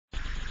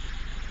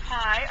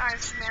Hi,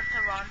 I'm Samantha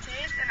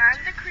Rontes, and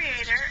I'm the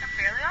creator of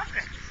Fairly Odd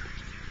Parents.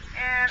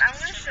 And I'm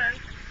going to show you.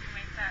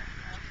 Make that.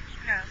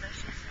 No, that's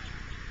just.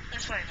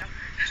 This way, no.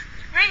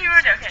 Wait, you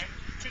were okay.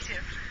 Take two.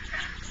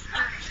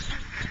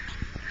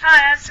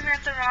 Hi, I'm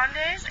Samantha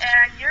Rontes,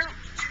 and you're.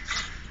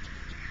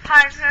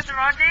 Hi, I'm Samantha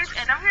Rontes,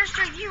 and I'm going to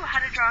show you how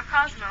to draw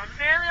Cosmo in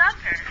Fairly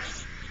Odd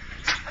Parents.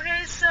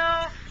 Okay, so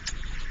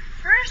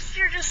first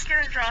you're just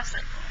going to draw a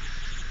circle.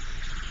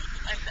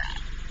 Like that.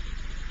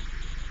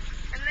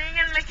 And then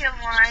you're going to make a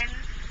line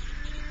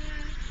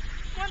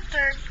 1/3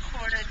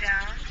 quarter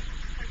down,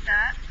 like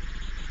that.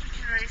 You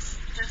can erase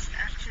this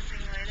extra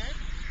thing later.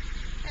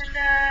 And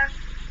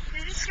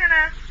you're just going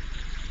to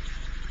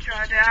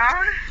draw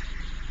down.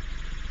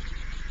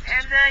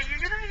 And you're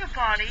going to make a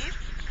body,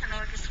 kind of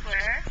like a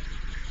square,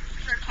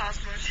 for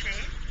Cosmo's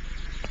shape.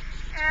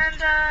 And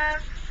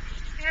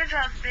you're going to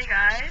draw big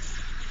eyes,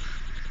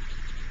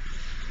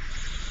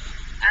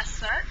 as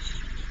such.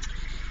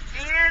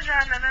 And you're going to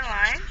draw another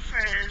line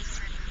for his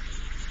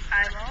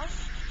eyeballs.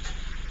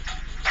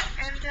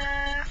 And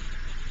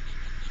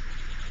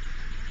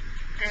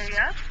there you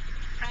go.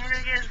 And we're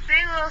going to get his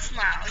big little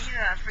smile. You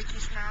know that freaky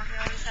smile he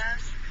always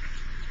has.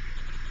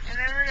 And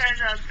then we're going to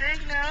draw a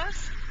big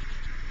nose.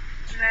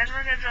 And then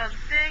we're going to draw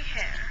big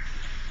hair.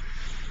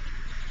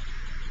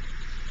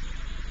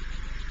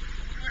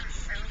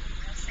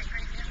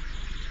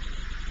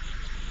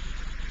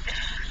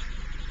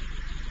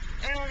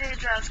 And we're going to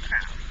draw his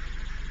crown.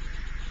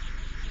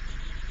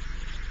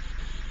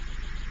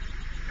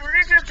 We're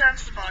going to go down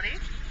to the body.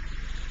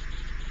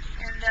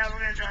 And we're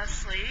going to draw his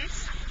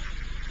sleeves.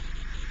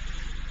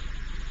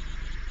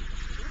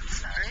 Oops,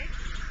 sorry.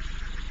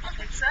 I'll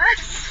fix that.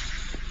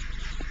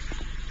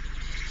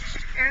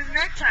 And his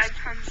necktie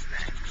comes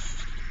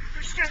next.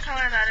 We're just going to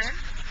color that in.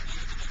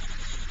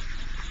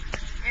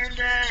 And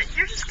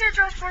you're just going to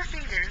draw 4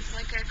 fingers,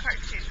 like a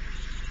cartoon.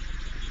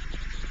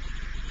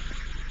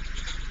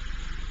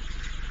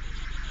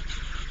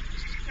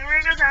 And we're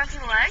going to go down to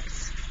the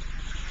legs.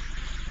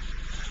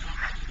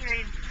 You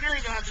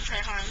really don't have to try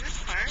hard on this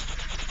part.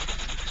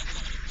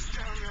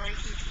 Still really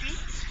huge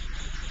feet.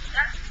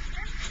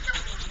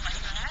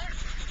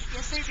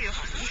 Yes, they do,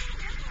 honey.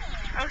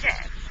 Okay,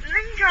 and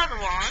then you draw the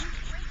wand.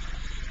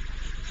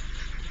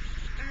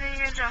 And then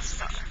you're going to draw a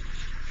star.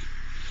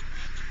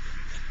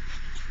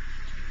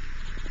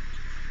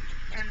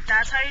 And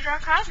that's how you draw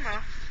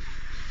Cosmo.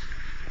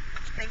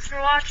 Thanks for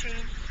watching.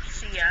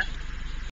 See ya.